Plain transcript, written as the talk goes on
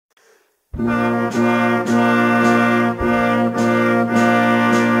Oh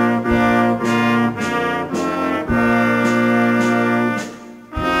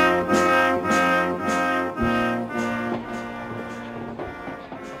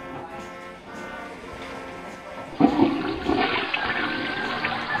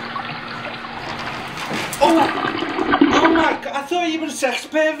my God, I thought you were a sex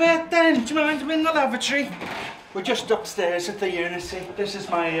pervert then. Do you mind I'm in the lavatory? We're just upstairs at the Unity. This is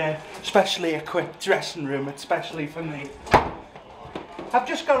my specially equipped dressing room, especially for me. I've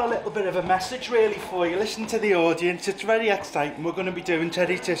just got a little bit of a message really for you. Listen to the audience, it's very exciting. We're going to be doing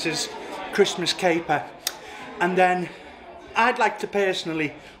Terry Titter's Christmas caper. And then I'd like to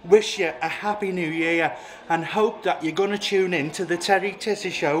personally wish you a happy new year and hope that you're going to tune in to the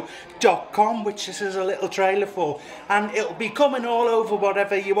terrytittershow.com, which this is a little trailer for, and it'll be coming all over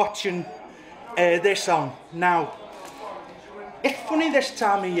whatever you're watching this on. Now, it's funny this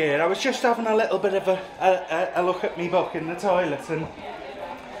time of year, I was just having a little bit of a look at me book in the toilet, and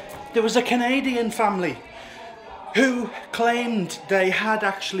there was a Canadian family who claimed they had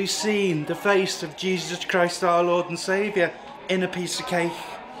actually seen the face of Jesus Christ our Lord and Saviour in a piece of cake.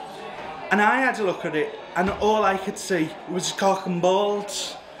 And I had a look at it and all I could see was cock and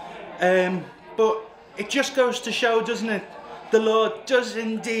balls. But it just goes to show, doesn't it? The Lord does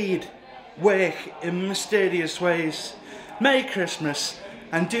indeed work in mysterious ways. Merry Christmas,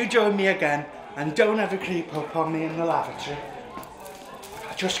 and do join me again, and don't ever creep up on me in the lavatory.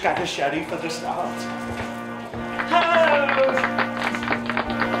 I just got a sherry for the start.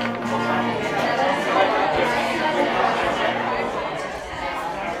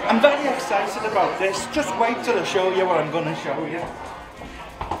 I'm very excited about this. Just wait till I show you what I'm going to show you.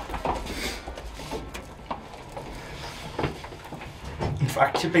 In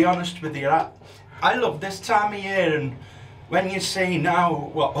fact, to be honest with you, I love this time of year, and when you see now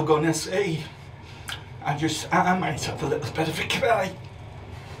what we're going to see, I might have a little bit of a cry.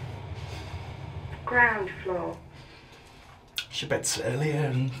 Ground floor. She's a bit silly here,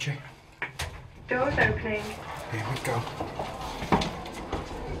 isn't she? Doors opening. Here we go.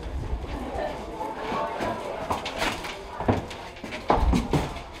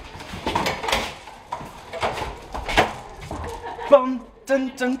 Bum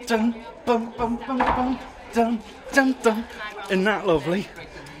dun dun dun, bum bum bum bum, dun dun dun. Isn't that lovely?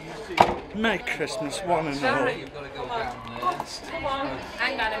 Merry Christmas, one and all.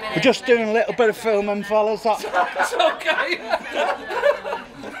 Hang on a minute. We're just doing a little bit of filming, fellas. It's okay.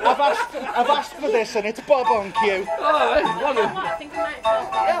 I've asked for this, and it's Bob on cue. Oh, hey, what a... I think I might feel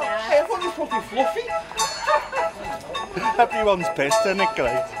better. Hey, I thought it was probably fluffy. Everyone's pissed, isn't it,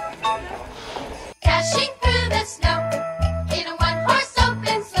 great? Dashing through the snow.